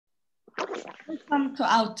Welcome to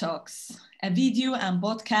Out Talks, a video and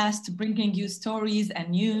podcast bringing you stories and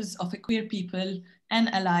news of queer people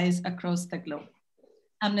and allies across the globe.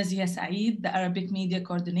 I'm Nazeeha Saeed, the Arabic Media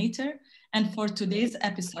Coordinator, and for today's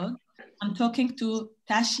episode, I'm talking to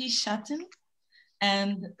Tashi Tsheten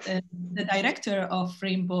and the director of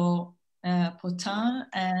Rainbow Bhutan,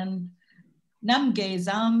 and Namgay,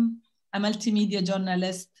 a multimedia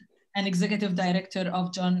journalist and executive director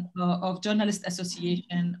of Journalist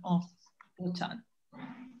Association of Bhutan.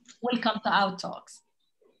 Welcome to Our Talks.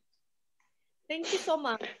 Thank you so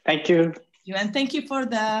much. Thank you. And thank you for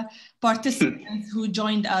the participants who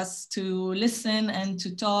joined us to listen and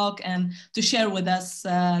to talk and to share with us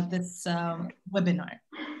this webinar.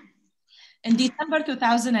 In December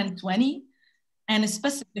 2020, and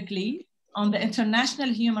specifically on the International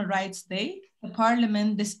Human Rights Day, the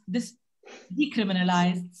Parliament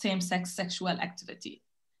decriminalized same-sex sexual activity.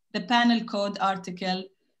 The panel code Article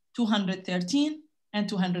 213 and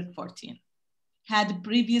 214 had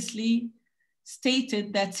previously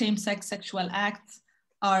stated that same-sex sexual acts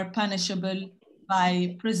are punishable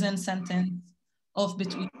by prison sentence of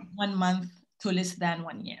between 1 month to less than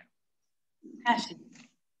 1 year. Tashi,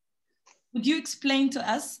 would you explain to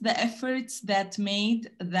us the efforts that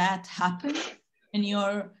made that happen in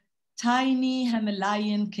your tiny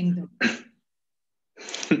Himalayan kingdom?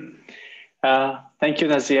 Thank you,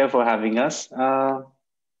 Nazeeha, for having us.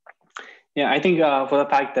 Yeah, I think for the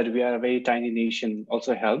fact that we are a very tiny nation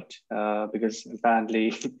also helped because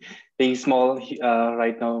apparently being small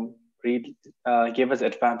right now really gave us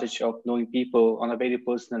advantage of knowing people on a very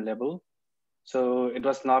personal level. So it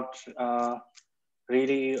was not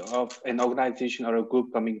really of an organization or a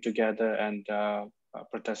group coming together and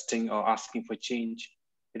protesting or asking for change.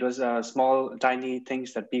 It was small, tiny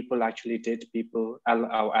things that people actually did,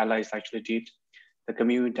 our allies actually did, the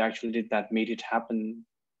community actually did that made it happen.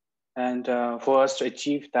 And for us to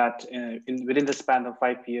achieve that within the span of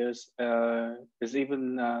 5 years is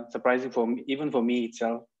even surprising even for me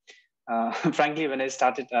itself. Frankly, when I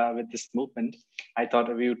started with this movement, I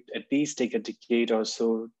thought we would at least take a decade or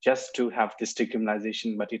so just to have this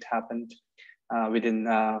decriminalization, but it happened within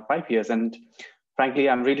 5 years. And frankly,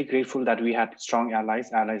 I'm really grateful that we had strong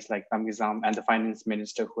allies like Namgay and the finance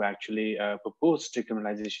minister who actually proposed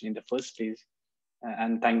decriminalization in the first place.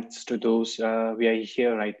 And thanks to those, we are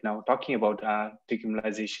here right now talking about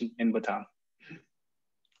decriminalization in Bhutan.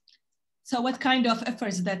 So what kind of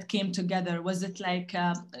efforts that came together? Was it like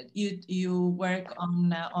you work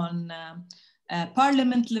on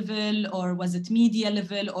parliament level, or was it media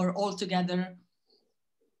level, or all together?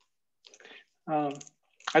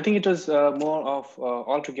 I think it was more of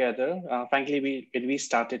all together. Frankly, when we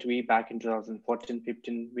started way back in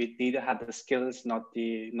 2014-15, we neither had the skills nor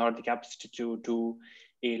the capacity to do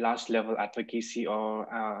a large level advocacy or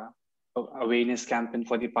awareness campaign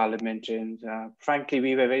for the parliamentarians. Frankly,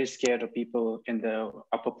 we were very scared of people in the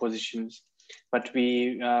upper positions, but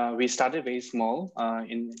we started very small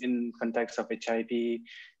in context of HIV.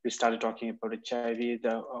 We started talking about HIV,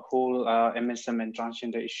 the whole MSM and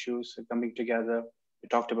transgender issues coming together. We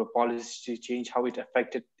talked about policy change, how it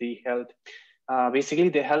affected the health. Basically,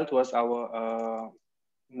 the health was our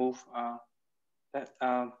move.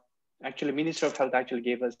 Actually, Minister of Health actually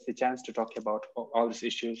gave us the chance to talk about all these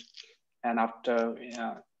issues. And after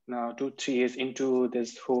now 2-3 years into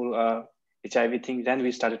this whole HIV thing, then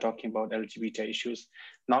we started talking about LGBT issues,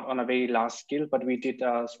 not on a very large scale, but we did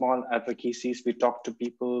small advocacies. We talked to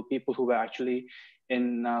people who were actually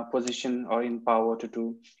in position or in power to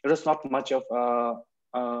do. It was not much of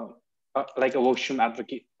like a workshop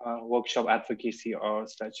advocacy or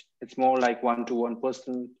such. It's more like one-to-one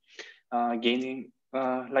personal gaining,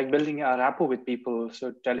 like building a rapport with people.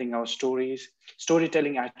 So telling our stories,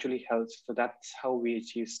 storytelling actually helps. So that's how we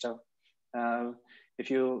achieve stuff. If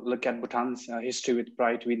you look at Bhutan's history with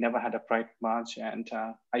Pride, we never had a Pride March. And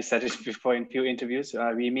I said it before in few interviews,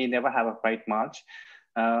 we may never have a Pride March.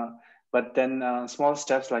 But then small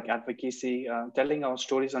steps like advocacy, telling our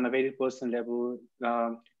stories on a very personal level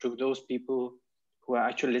to those people who are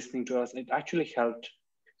actually listening to us, it actually helped.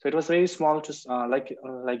 So it was very small, just like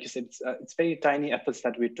you said, it's very tiny efforts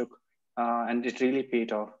that we took, and it really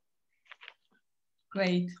paid off.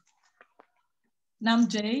 Great.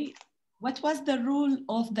 Namgay, what was the role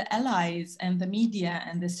of the allies and the media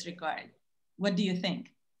in this regard? What do you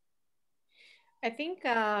think? I think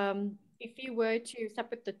if you were to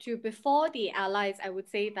separate the two, before the allies, I would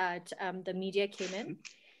say that the media came in.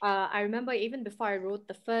 I remember even before I wrote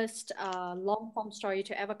the first long form story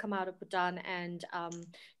to ever come out of Bhutan and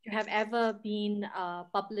to have ever been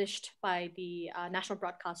published by the national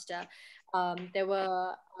broadcaster, there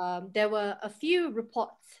were there were a few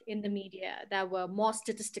reports in the media that were more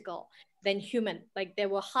statistical than human. Like there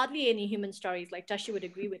were hardly any human stories. Like Tashi would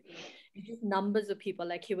agree with me. It's just numbers of people.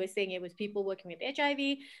 Like he was saying, it was people working with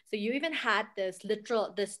HIV. So you even had this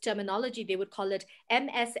terminology, they would call it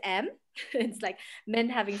MSM. It's like men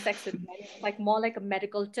having sex with men. It's like more like a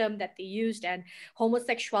medical term that they used. And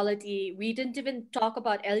homosexuality, we didn't even talk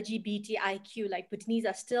about LGBTIQ. Like Bhutanese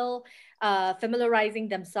are still familiarizing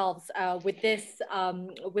themselves with this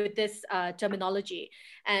terminology.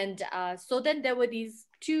 And so then there were these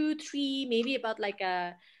 2, 3, maybe about like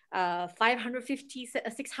a 550,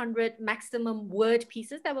 600 maximum word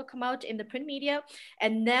pieces that would come out in the print media.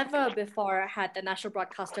 And never before had the national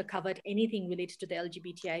broadcaster covered anything related to the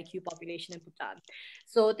LGBTIQ population in Bhutan.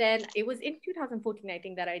 So then it was in 2014, I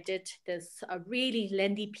think, that I did this really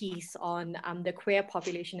lengthy piece on the queer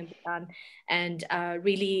population in Bhutan and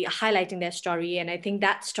really highlighting their story. And I think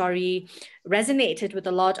that story resonated with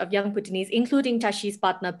a lot of young Bhutanese, including Tashi's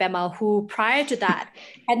partner, Pema, who prior to that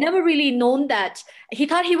had never really known that. He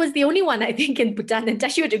thought he was the only one, I think, in Bhutan, and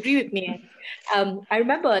Tashi would agree with me. I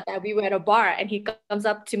remember that we were at a bar and he comes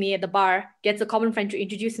up to me at the bar, gets a common friend to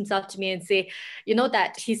introduce himself to me and say, you know,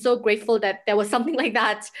 that he's so grateful that there was something like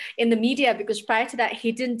that in the media, because prior to that,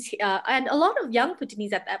 he didn't, and a lot of young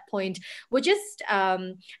Bhutanese at that point were just,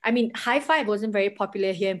 I mean, high five wasn't very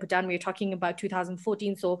popular here in Bhutan. We were talking about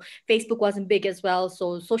 2014, so Facebook wasn't big as well.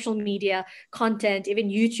 So social media content, even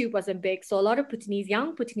YouTube wasn't big. So a lot of Bhutanese,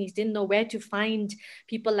 young Bhutanese didn't know where to find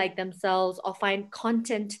people like themselves or find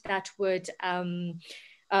content that would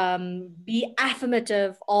be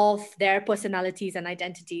affirmative of their personalities and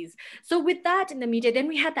identities. So with that in the media, then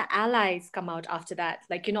we had the allies come out after that.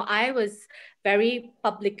 Like, you know, I was very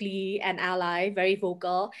publicly an ally, very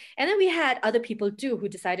vocal. And then we had other people too who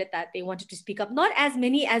decided that they wanted to speak up. Not as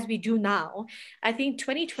many as we do now. I think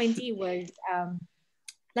 2020 was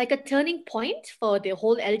like a turning point for the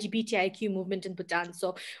whole LGBTIQ movement in Bhutan.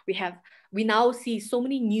 So we now see so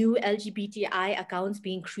many new LGBTI accounts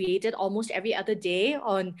being created almost every other day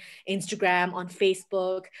on Instagram, on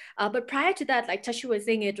Facebook. But prior to that, like Tashi was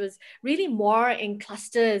saying, it was really more in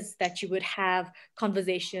clusters that you would have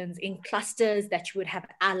conversations, in clusters that you would have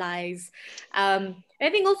allies. I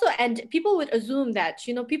think also, and people would assume that,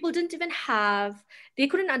 you know, people didn't even they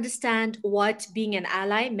couldn't understand what being an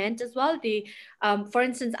ally meant as well. For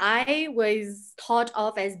instance, I was thought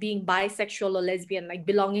of as being bisexual or lesbian, like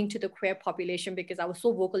belonging to the queer population, because I was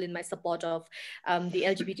so vocal in my support of the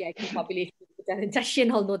LGBTIQ population. And Tashi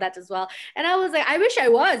and all know that as well. And I was like, I wish I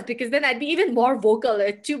was, because then I'd be even more vocal.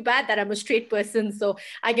 It's too bad that I'm a straight person, so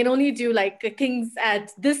I can only do like things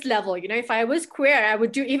at this level. You know, if I was queer, I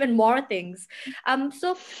would do even more things.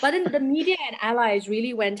 But then the media and allies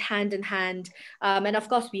really went hand in hand. And of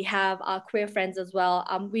course, we have our queer friends as well.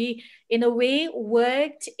 We, in a way,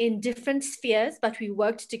 worked in different spheres, but we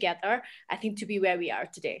worked together, I think, to be where we are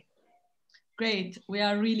today. Great. We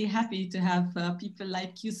are really happy to have people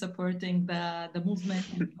like you supporting the movement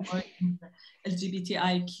and supporting the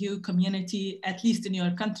LGBTIQ community, at least in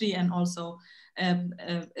your country, and also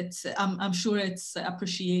I'm sure it's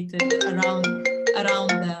appreciated around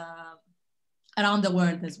the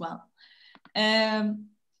world as well.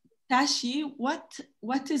 Tashi,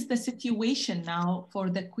 what is the situation now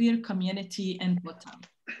for the queer community in Bhutan?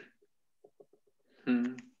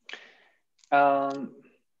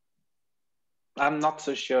 I'm not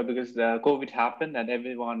so sure, because the COVID happened and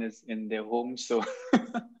everyone is in their homes. So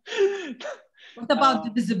what about the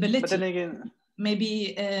visibility? But then again,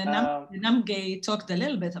 maybe Namgay talked a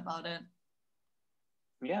little bit about it.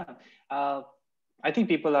 Yeah, I think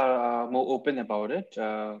people are more open about it.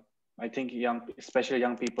 I think especially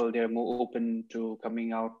young people, they're more open to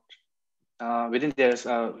coming out within their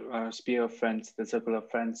sphere of friends, the circle of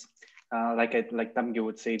friends. Like Namgay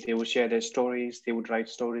would say, they would share their stories, they would write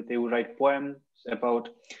stories, they would write poems about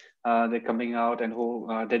their coming out, and who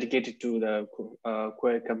dedicated to the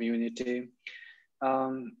queer community.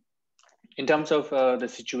 In terms of the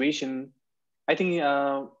situation, I think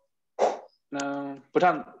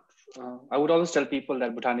Bhutan, I would always tell people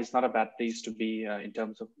that Bhutan is not a bad place to be in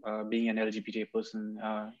terms of being an LGBT person,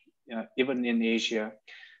 even in Asia.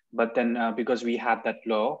 But then because we had that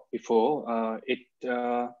law before,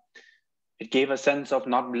 it gave a sense of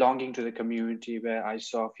not belonging to the community, where I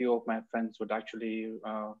saw a few of my friends would actually,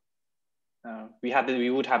 we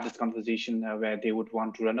would have this conversation where they would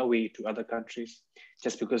want to run away to other countries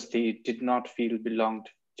just because they did not feel belonged,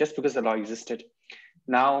 just because the law existed.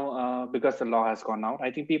 Now, because the law has gone out, I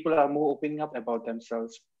think people are more opening up about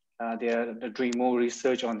themselves. They're doing more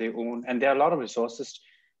research on their own, and there are a lot of resources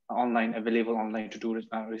available online to do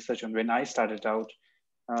research on. When I started out,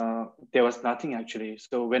 there was nothing actually.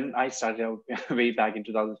 So when I started out way back in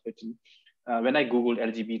 2015, when I Googled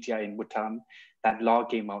LGBTI in Bhutan, that law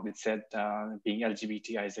came out. It said being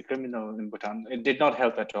LGBTI is a criminal in Bhutan. It did not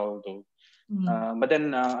help at all, though. But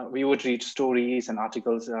then we would read stories and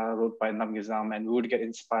articles wrote by Namgay, and we would get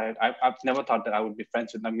inspired. I've never thought that I would be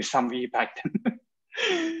friends with Namgay way back then.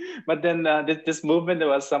 But then this movement, there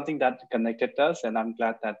was something that connected us, and I'm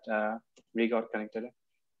glad that we got connected.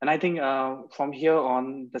 And I think from here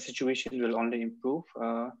on, the situation will only improve.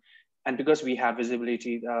 And because we have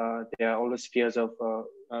visibility, there are always fears of,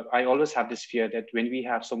 I always have this fear that when we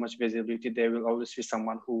have so much visibility, there will always be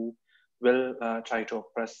someone who will try to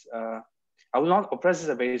oppress. I will not, oppress is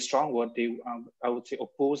a very strong word. They, I would say,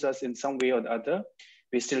 oppose us in some way or the other.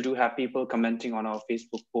 We still do have people commenting on our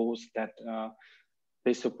Facebook posts that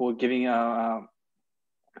they support giving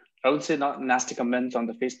I would say not nasty comments on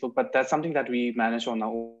the Facebook, but that's something that we manage on our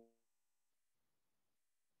own.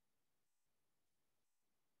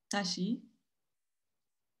 Tashi?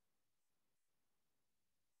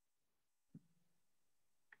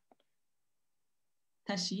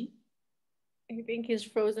 Tashi? I think he's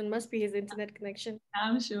frozen. Must be his internet connection.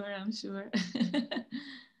 I'm sure.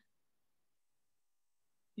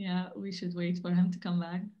 Yeah, we should wait for him to come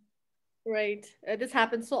back. Right. This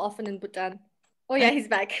happens so often in Bhutan. Oh yeah, he's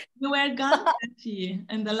back. You were gone, Tashi,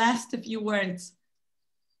 in the last few words.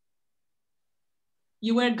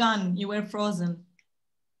 You were gone. You were frozen.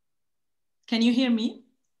 Can you hear me?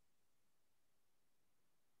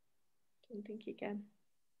 I don't think he can.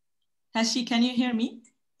 Tashi, can you hear me?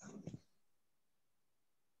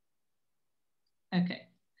 Okay.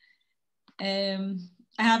 I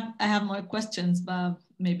have more questions, but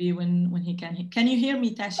maybe when he can you hear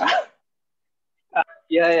me, Tashi?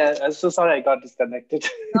 Yeah. I'm so sorry I got disconnected.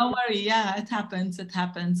 Don't worry. Yeah, it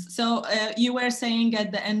happens. So you were saying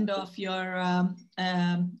at the end of your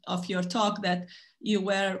talk that you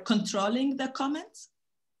were controlling the comments.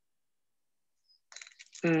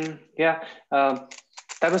 Yeah.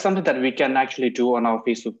 That was something that we can actually do on our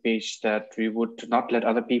Facebook page, that we would not let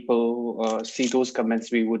other people see those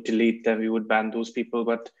comments. We would delete them. We would ban those people.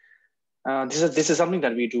 But this is something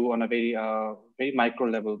that we do on a very micro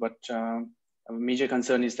level. But a major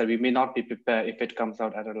concern is that we may not be prepared if it comes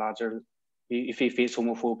out at a larger, if we face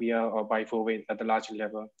homophobia or biphobia at the larger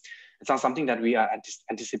level. It's not something that we are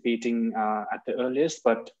anticipating at the earliest,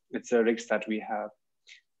 but it's a risk that we have.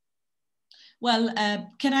 Well,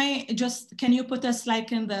 can you put us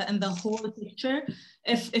like in the whole picture?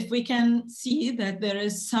 If we can see that there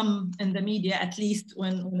is some in the media, at least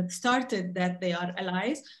when it started, that they are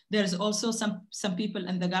allies, there's also some people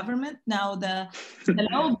in the government. Now the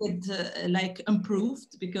law did like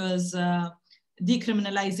improved because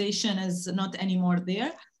decriminalization is not anymore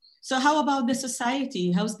there. So how about the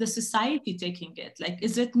society? How's the society taking it? Like,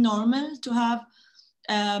 is it normal to have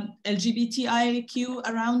LGBTIQ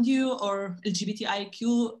around you, or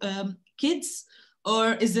LGBTIQ kids,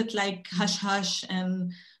 or is it like hush hush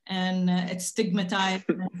and it's stigmatized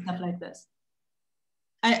and stuff like this?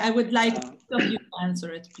 I would like you to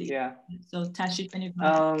answer it, please. Yeah. So Tashi, can you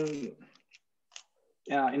go?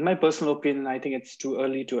 Yeah, in my personal opinion, I think it's too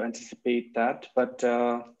early to anticipate that. But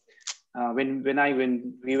when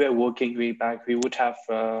we were working way back, we would have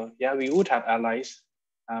allies.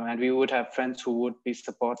 And we would have friends who would be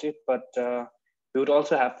supportive, but we would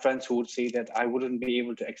also have friends who would say that I wouldn't be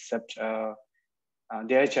able to accept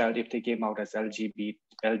their child if they came out as LGB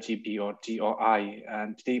or T or I,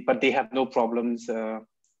 but they have no problems.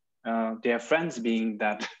 Their friends being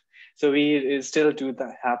that. So we still do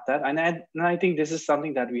have that, and I think this is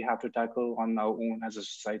something that we have to tackle on our own as a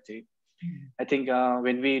society. I think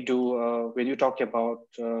when you talk about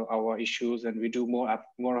our issues and we do more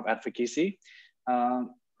of advocacy.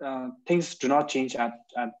 Things do not change at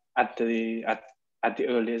the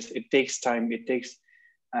earliest. It takes time.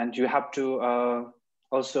 And you have to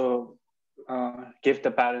also give the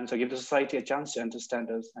parents or give the society a chance to understand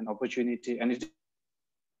us, an opportunity, and it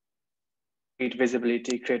create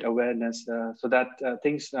visibility, create awareness, so that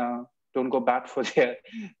things don't go bad for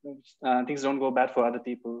things don't go bad for other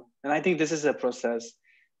people. And I think this is a process.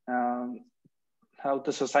 How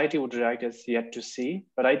the society would react is yet to see.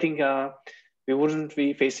 But I think we wouldn't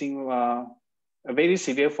be facing a very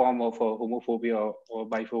severe form of homophobia or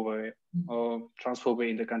biphobia or transphobia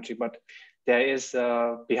in the country. But there is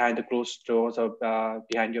behind the closed doors or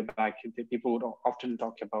behind your back, people would often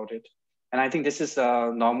talk about it. And I think this is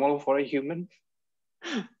normal for a human.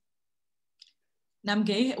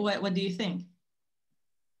 Namgay, what do you think?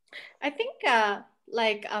 I think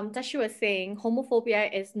like Tashi was saying,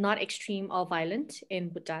 homophobia is not extreme or violent in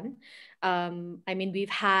Bhutan. I mean, we've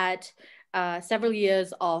had several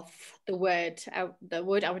years of the word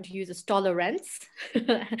I want to use is tolerance.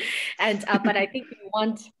 And but I think we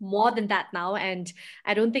want more than that now, and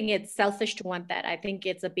I don't think it's selfish to want that. I think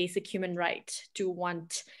it's a basic human right to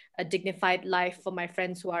want a dignified life for my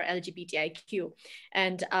friends who are LGBTIQ.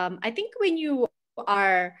 And I think when you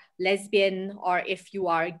are lesbian or if you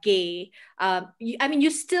are gay, I mean,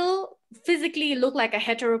 you still physically look like a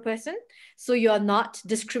hetero person, so you're not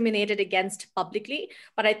discriminated against publicly.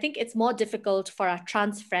 But I think it's more difficult for our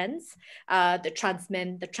trans friends, the trans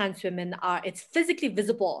men, the trans women. It's physically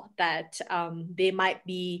visible that they might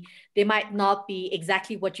not be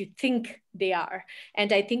exactly what you think they are.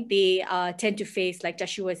 And I think they tend to face, like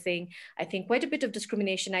Tashi was saying, I think quite a bit of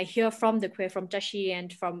discrimination. I hear from the queer, from Tashi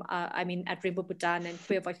and from, at Rainbow Bhutan and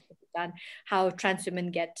Queer Voice Bhutan, how trans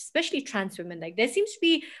women get, especially trans women, like there seems to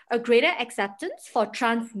be a greater acceptance for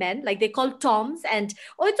trans men, like they call toms, and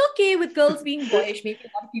oh, it's okay with girls being boyish. Maybe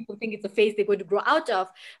a lot of people think it's a phase they're going to grow out of,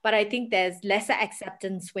 but I think there's lesser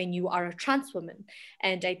acceptance when you are a trans woman.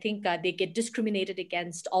 And I think they get discriminated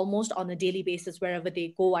against almost on a daily basis wherever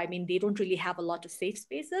they go. I mean, they don't really have a lot of safe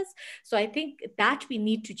spaces. So I think that we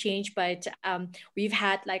need to change. But we've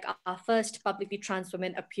had like our first publicly trans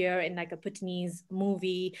woman appear in like a Bhutanese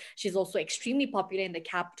movie. She's also extremely popular in the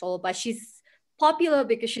capital, but she's popular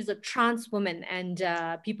because she's a trans woman, and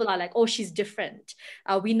people are like, oh, she's different.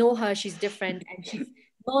 We know her, she's different, and she's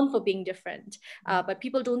known for being different. But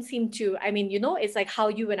people don't seem to, I mean, you know, it's like how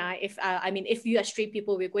you and I, if you are straight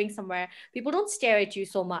people, we're going somewhere, people don't stare at you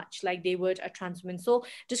so much like they would a trans woman. So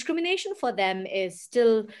discrimination for them is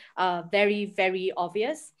still very, very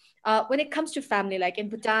obvious. When it comes to family, like in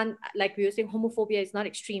Bhutan, like we were saying, homophobia is not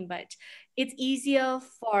extreme, but it's easier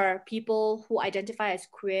for people who identify as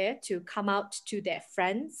queer to come out to their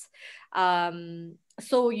friends.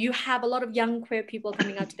 So you have a lot of young queer people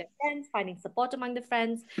coming out to their friends, finding support among the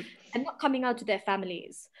friends, and not coming out to their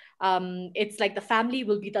families. It's like the family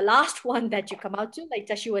will be the last one that you come out to. Like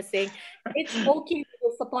Tashi was saying, it's okay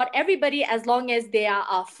to support everybody as long as they are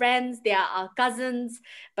our friends, they are our cousins,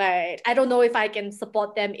 but I don't know if I can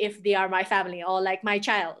support them if they are my family or like my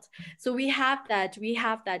child. So we have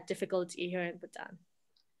that difficulty here in Bhutan.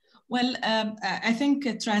 Well, I think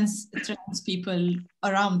trans people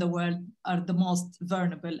around the world are the most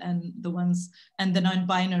vulnerable, and the ones, and the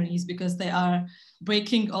non-binaries, because they are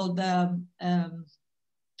breaking all the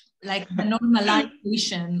like the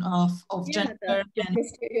normalization of gender and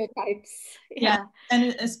stereotypes. Yeah,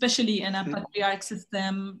 and especially in a patriarch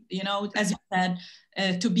system, you know, as you said,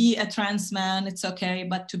 to be a trans man, it's okay,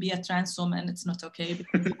 but to be a trans woman, it's not okay,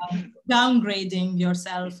 because you are downgrading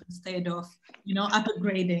yourself instead of, you know,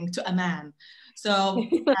 upgrading to a man. So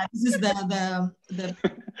this is this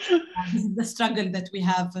is the struggle that we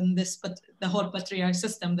have in this, but the whole patriarch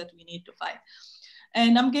system that we need to fight.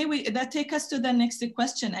 And Namgay, that take us to the next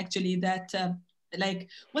question, actually, that like,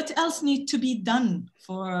 what else needs to be done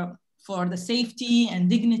for the safety and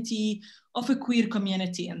dignity of a queer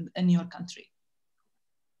community in your country?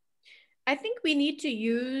 I think we need to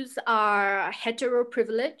use our hetero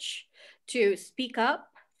privilege to speak up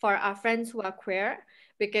for our friends who are queer,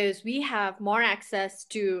 because we have more access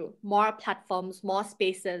to more platforms, more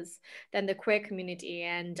spaces than the queer community.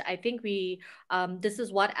 And I think this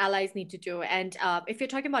is what allies need to do. And if you're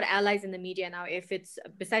talking about allies in the media now, if it's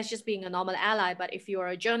besides just being a normal ally, but if you're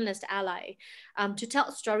a journalist ally, to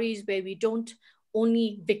tell stories where we don't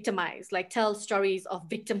only victimize, like tell stories of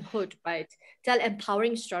victimhood, but tell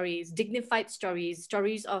empowering stories, dignified stories,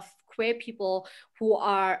 stories of queer people who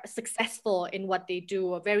are successful in what they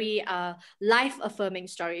do, a very life-affirming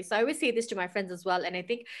story. So I always say this to my friends as well, and I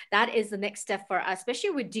think that is the next step for us,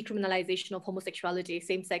 especially with decriminalization of homosexuality,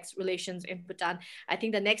 same-sex relations in Bhutan. I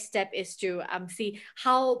think the next step is to see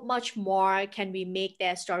how much more can we make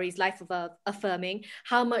their stories life-affirming,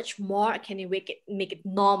 how much more can we make it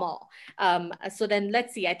normal. So then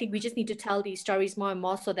let's see, I think we just need to tell these stories more and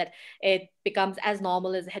more so that it becomes as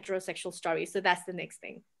normal as a heterosexual story. So that's the next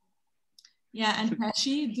thing. Yeah, and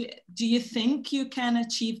Tashi, do you think you can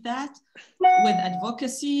achieve that with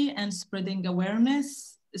advocacy and spreading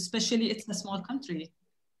awareness, especially it's a small country?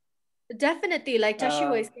 Definitely, like Tashi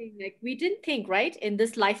was saying, like we didn't think, right, in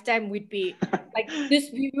this lifetime we'd be like this,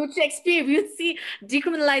 we would see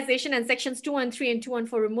decriminalization and sections 213 and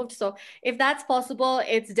 214 removed. So if that's possible,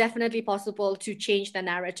 it's definitely possible to change the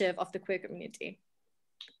narrative of the queer community.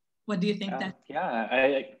 What do you think?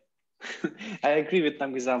 Yeah, I agree with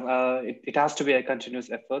Namgay. It has to be a continuous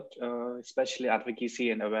effort, especially advocacy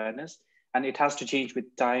and awareness. And it has to change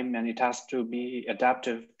with time, and it has to be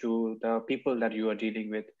adaptive to the people that you are dealing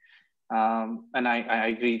with. And I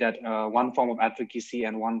agree that one form of advocacy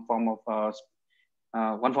and one form of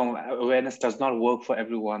one form of awareness does not work for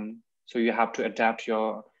everyone. So you have to adapt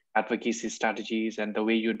your advocacy strategies and the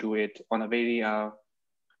way you do it on a very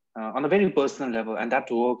personal level, and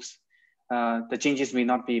that works. The changes may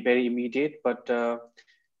not be very immediate, but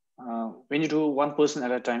when you do one person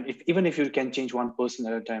at a time, even if you can change one person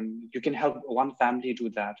at a time, you can help one family do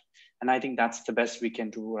that. And I think that's the best we can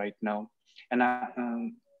do right now. And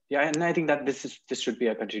yeah, and I think that this should be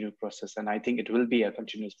a continued process, and I think it will be a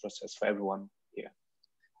continuous process for everyone here.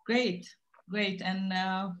 Great, great, and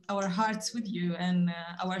our hearts with you, and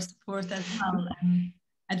our support as well. And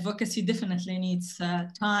advocacy definitely needs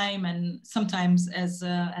time, and sometimes, as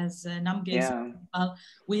Namgay said,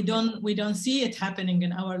 we don't see it happening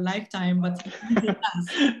in our lifetime, but sometimes it does.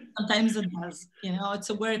 Sometimes it does. You know, it's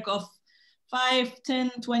a work of 5, 10,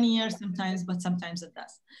 20 years sometimes, but sometimes it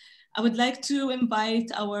does. I would like to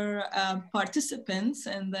invite our participants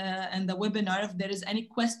in the webinar. If there is any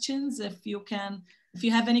questions, if you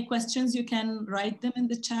have any questions, you can write them in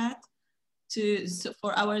the chat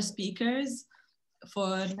for our speakers,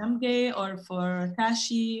 for Namgay or for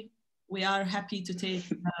Tashi. We are happy to take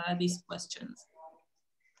these questions.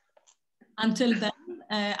 Until then,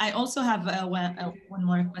 I also have one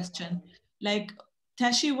more question. Like,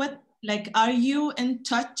 Tashi, are you in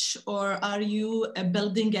touch, or are you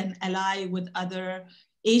building an ally with other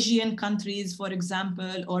Asian countries, for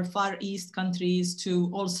example, or Far East countries, to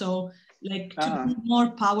also to be more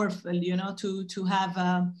powerful, you know, to have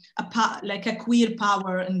a queer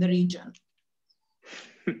power in the region?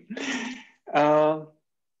 I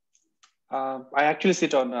actually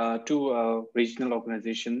sit on two regional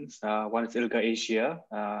organizations. One is ILGA Asia,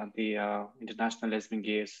 the International Lesbian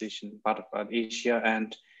Gay Association, part of Asia,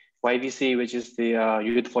 and YVC, which is the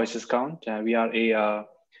Youth Voices Count. We are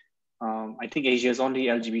I think Asia's only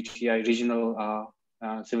LGBTI regional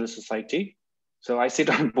civil society. So I sit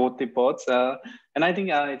on both the boards, and I think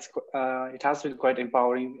it has been quite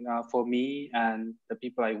empowering for me and the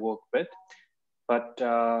people I work with. But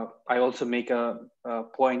I also make a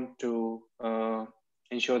point to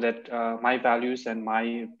ensure that my values and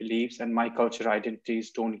my beliefs and my cultural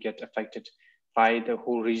identities don't get affected by the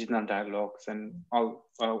whole regional dialogues and all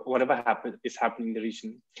whatever is happening in the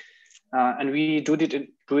region. And we do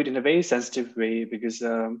it in a very sensitive way, because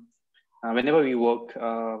whenever we work,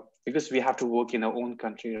 because we have to work in our own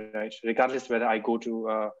country, right? Regardless whether I go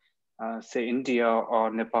to say India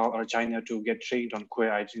or Nepal or China to get trained on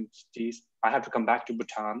queer identities, I have to come back to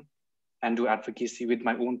Bhutan and do advocacy with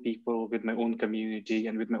my own people, with my own community,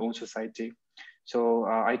 and with my own society. So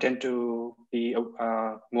I tend to be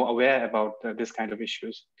more aware about this kind of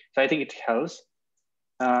issues. So I think it helps.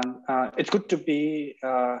 It's good to be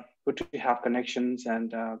good to have connections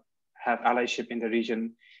and have allyship in the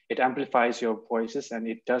region. It amplifies your voices, and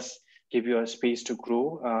it does give you a space to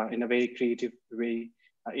grow in a very creative way.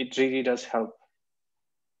 It really does help.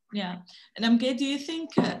 Yeah, and Namgay, do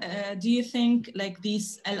you think like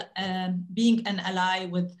these being an ally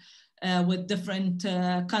with different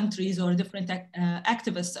countries or different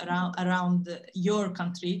activists around your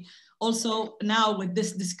country, also now with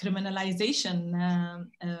this decriminalization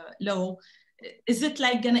law, is it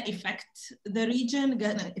like gonna affect the region,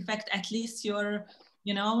 gonna affect at least your,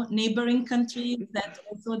 you know, neighboring countries, that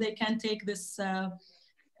also they can take this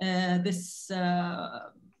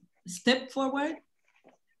step forward?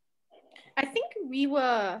 I think we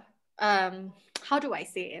were, how do I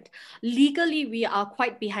say it? Legally, we are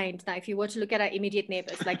quite behind now. If you were to look at our immediate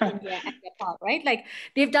neighbors like India and Nepal, right? Like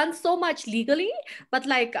they've done so much legally, but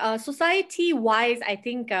like society-wise, I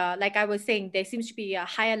think, like I was saying, there seems to be a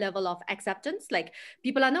higher level of acceptance. Like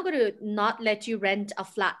people are not going to not let you rent a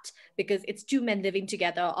flat because it's two men living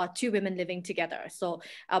together or two women living together. So,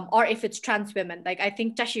 or if it's trans women, like I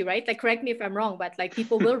think Tashi, right? Like correct me if I'm wrong, but like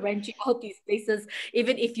people will rent you out these places,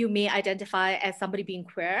 even if you may identify as somebody being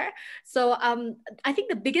queer. So I think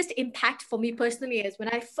the biggest impact for me personally is when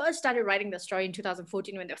I first started writing the story in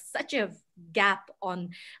 2014, when there was such a gap on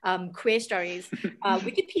queer stories,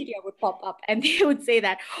 Wikipedia would pop up and they would say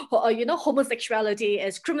that, you know, homosexuality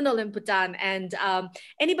is criminal in Bhutan, and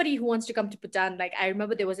anybody who wants to come to Bhutan, like I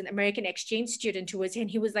remember there was an American exchange student who was here, and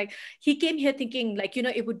he was like, he came here thinking like, you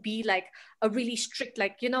know, it would be like a really strict,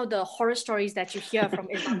 like, you know, the horror stories that you hear from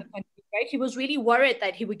Islamic countries. Right? He was really worried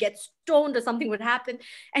that he would get stoned or something would happen.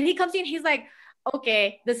 And he comes in, he's like,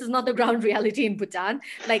 okay, this is not the ground reality in Bhutan.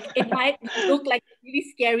 Like it might look like really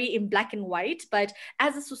scary in black and white, but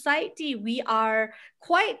as a society, we are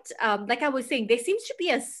quite, like I was saying, there seems to be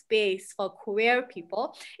a space for queer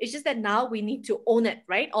people. It's just that now we need to own it,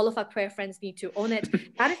 right? All of our queer friends need to own it.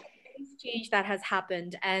 That is change that has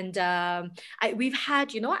happened. And we've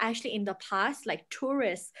had, actually in the past, like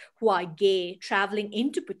tourists who are gay traveling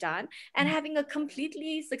into Bhutan and having a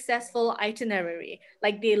completely successful itinerary.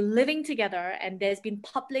 Like they're living together and there's been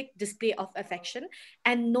public display of affection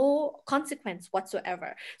and no consequence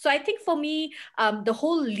whatsoever. So I think for me, the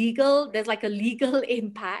whole there's like a legal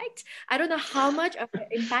impact. I don't know how much of an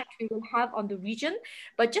impact we will have on the region,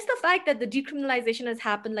 but just the fact that the decriminalization has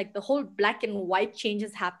happened, like the whole black and white change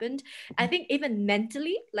has happened, I think even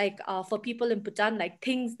mentally, like for people in Bhutan, like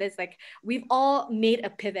there's like, we've all made a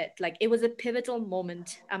pivot. Like it was a pivotal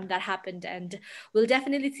moment that happened, and we'll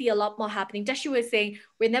definitely see a lot more happening. Tashi was saying,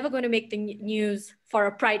 we're never going to make the news for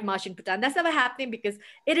a pride march in Bhutan. That's never happening because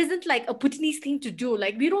it isn't like a Bhutanese thing to do.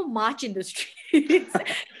 Like we don't march in the streets.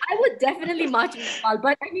 I would definitely march in Nepal,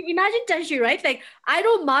 but I mean, imagine Tashi, right? Like I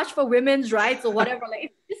don't march for women's rights or whatever. Like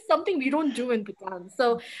it's just something we don't do in Bhutan.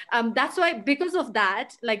 So that's why, because of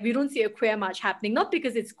that, like we don't see a queer march happening. Not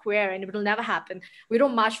because it's queer and it will never happen. We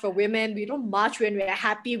don't march for women. We don't march when we're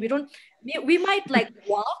happy. We might like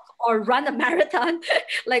walk or run a marathon,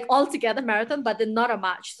 like all together marathon, but then not a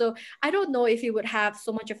march. So I don't know if it would have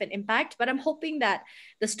so much of an impact, but I'm hoping that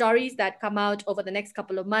the stories that come out over the next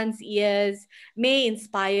couple of months, years, may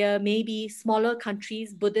inspire maybe smaller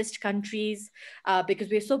countries, Buddhist countries, because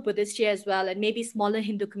we're so Buddhist here as well, and maybe smaller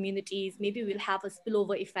Hindu communities. Maybe we'll have a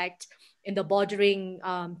spillover effect in the bordering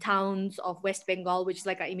towns of West Bengal, which is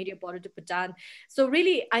like our immediate border to Bhutan. So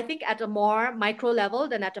really, I think at a more micro level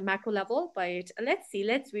than at a macro level, but let's see,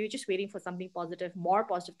 we're just waiting for something positive, more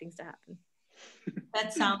positive things to happen.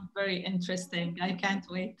 That sounds very interesting. I can't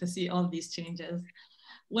wait to see all these changes.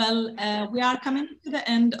 Well, we are coming to the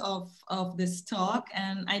end of this talk,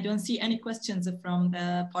 and I don't see any questions from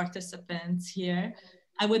the participants here.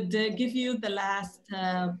 I would give you the last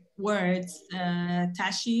words.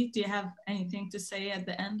 Tashi, do you have anything to say at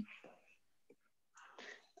the end?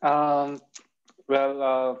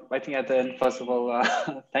 Well, I think at the end, first of all,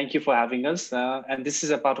 thank you for having us. And this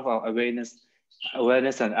is a part of our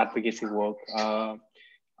awareness and advocacy work.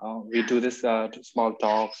 We do this small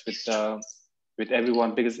talks with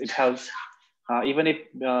everyone because it helps, even if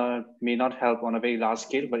may not help on a very large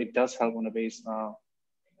scale, but it does help on a base.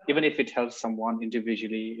 Even if it helps someone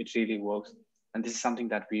individually, it really works. And this is something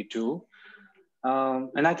that we do.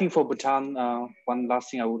 And I think for Bhutan, one last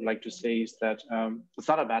thing I would like to say is that it's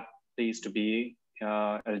not a bad place to be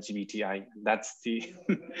LGBTI. That's the,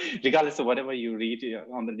 regardless of whatever you read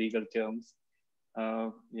on the legal terms.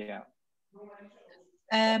 Yeah.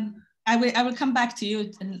 I will come back to you,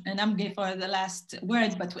 Namgay, for the last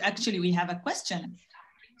word, but we have a question.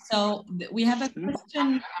 So we have a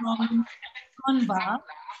question from Conva.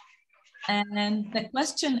 And the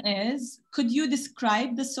question is, could you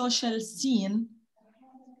describe the social scene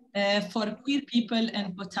for queer people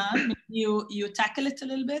in Bhutan? You tackle it a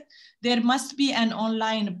little bit. There must be an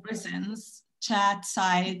online presence, chat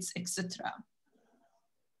sites, etc.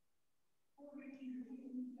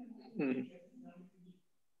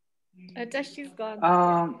 Tashi's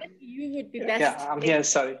gone. You would be best. Yeah, I'm here,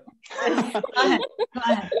 sorry. Go ahead.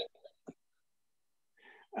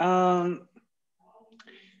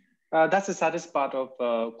 That's the saddest part of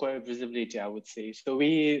queer visibility, I would say. So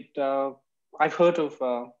I've heard of,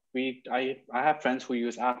 I have friends who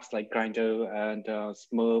use apps like Grindr and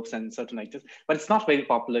Smurfs and certain like this, but it's not very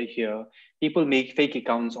popular here. People make fake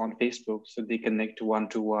accounts on Facebook so they connect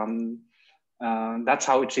one-to-one. That's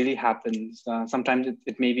how it really happens. Sometimes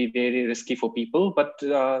it may be very risky for people, but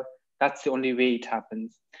that's the only way it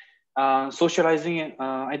happens. Socializing,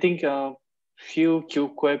 I think few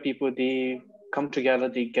queer people, they come together,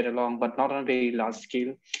 they get along, but not on a very large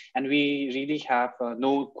scale. And we really have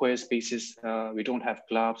no queer spaces. We don't have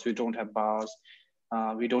clubs, we don't have bars.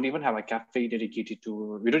 We don't even have a cafe dedicated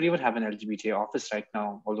to, we don't even have an LGBT office right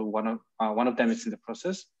now, although one of them is in the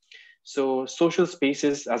process. So social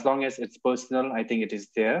spaces, as long as it's personal, I think it is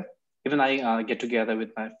there. Even I get together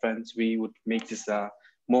with my friends, we would make this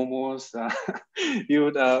momos.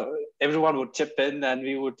 Everyone would chip in and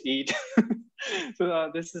we would eat.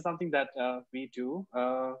 So this is something that we do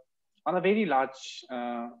on a very large,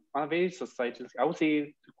 on a very societal. I would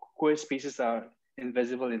say queer spaces are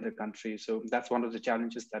invisible in the country. So that's one of the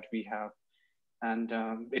challenges that we have. And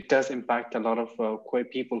it does impact a lot of queer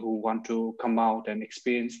people who want to come out and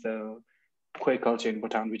experience the queer culture in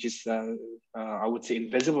Bhutan, which is, I would say,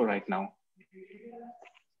 invisible right now.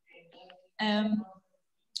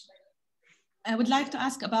 I would like to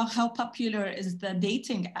ask about how popular is the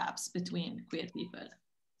dating apps between queer people?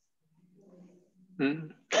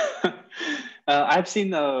 I've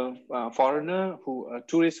seen a foreigner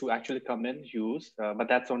tourists who actually come in use, but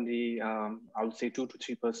that's only I would say 2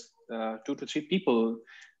 to 3 people.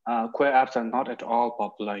 Queer apps are not at all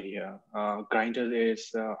popular here. Grindr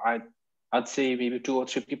is I'd say maybe 2 or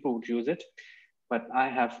 3 people would use it, but I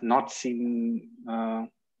have not seen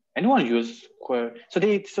anyone use queer. So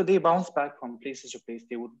they bounce back from places to place.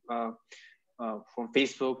 They would from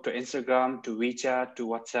Facebook to Instagram to WeChat to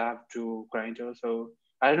WhatsApp to Grindr. So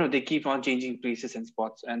I don't know. They keep on changing places and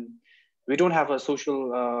spots, and we don't have a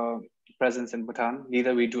social presence in Bhutan.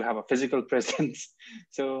 Neither we do have a physical presence.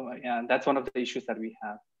 So yeah, that's one of the issues that we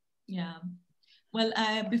have. Yeah. Well,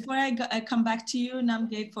 before I come back to you,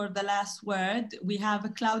 Namgay, for the last word, we have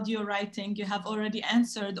Claudio writing. You have already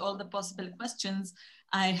answered all the possible questions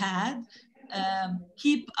I had.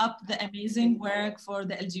 Keep up the amazing work for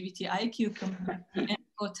the LGBTIQ community in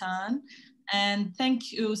Bhutan. And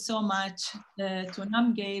thank you so much to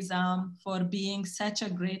Namgay for being such a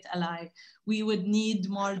great ally. We would need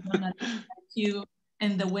more journalists like you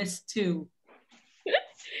in the West too.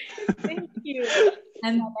 Thank you.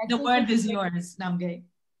 And the word is yours, Namgay.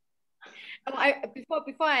 Oh,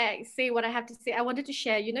 before I say what I have to say, I wanted to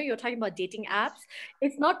share, you're talking about dating apps.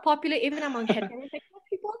 It's not popular even among heterosexual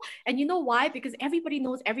people. And you know why? Because everybody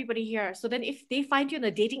knows everybody here. So then if they find you in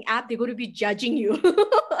a dating app, they're going to be judging you.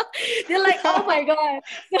 They're like, oh my God.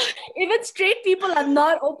 So even straight people are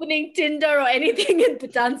not opening Tinder or anything in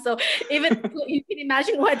Bhutan. So even you can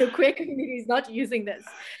imagine why the queer community is not using this.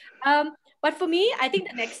 But for me, I think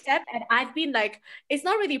the next step, and I've been like, it's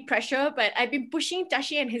not really pressure, but I've been pushing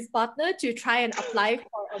Tashi and his partner to try and apply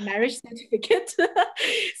for a marriage certificate.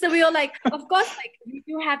 So we were like, of course, like we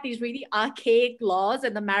do have these really archaic laws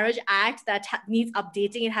and the Marriage Act that needs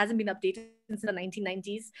updating. It hasn't been updated since the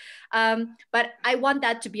 1990s. But I want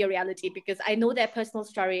that to be a reality because I know their personal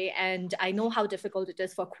story and I know how difficult it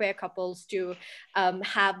is for queer couples to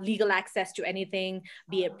have legal access to anything,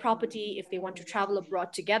 be it property, if they want to travel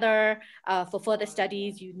abroad together for further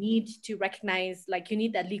studies, you need to recognize, like you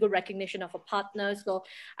need that legal recognition of a partner. So,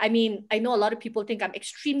 I mean, I know a lot of people think I'm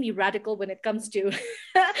extremely radical when it comes to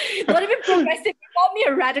not even progressive. They call me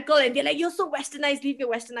a radical and they're like, you're so westernized, leave your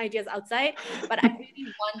Western ideas outside. But I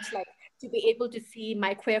really want like to be able to see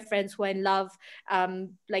my queer friends who are in love,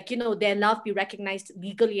 their love be recognized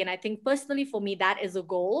legally. And I think personally for me, that is a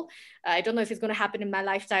goal. I don't know if it's going to happen in my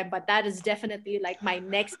lifetime, but that is definitely like my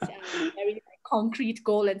next very concrete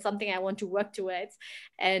goal and something I want to work towards.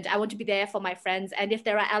 And I want to be there for my friends. And if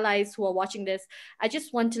there are allies who are watching this, I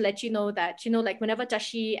just want to let you know that, like whenever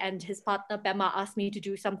Tashi and his partner Pema ask me to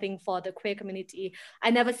do something for the queer community,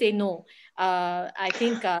 I never say no. I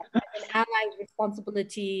think as an ally's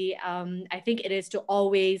responsibility, I think it is to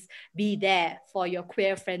always be there for your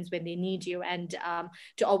queer friends when they need you and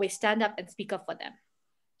to always stand up and speak up for them.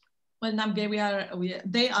 Well, Namgay,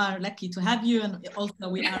 they are lucky to have you, and also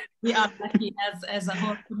we are lucky as a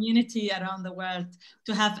whole community around the world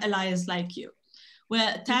to have allies like you.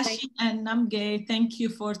 Well, Tashi and Namgay, thank you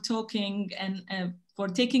for talking and for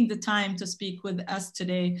taking the time to speak with us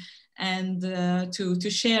today and to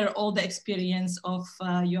share all the experience of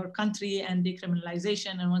your country and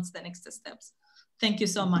decriminalization and what's the next steps. Thank you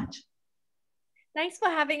so much. Thanks for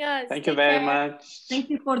having us. Thank you very much. Thank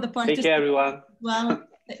you for the participation. Take care, everyone. Well,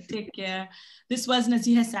 take care. This was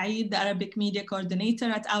Nazeeha Saeed, the Arabic Media Coordinator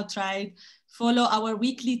at Outright. Follow our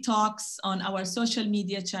weekly talks on our social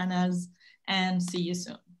media channels and see you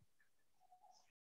soon.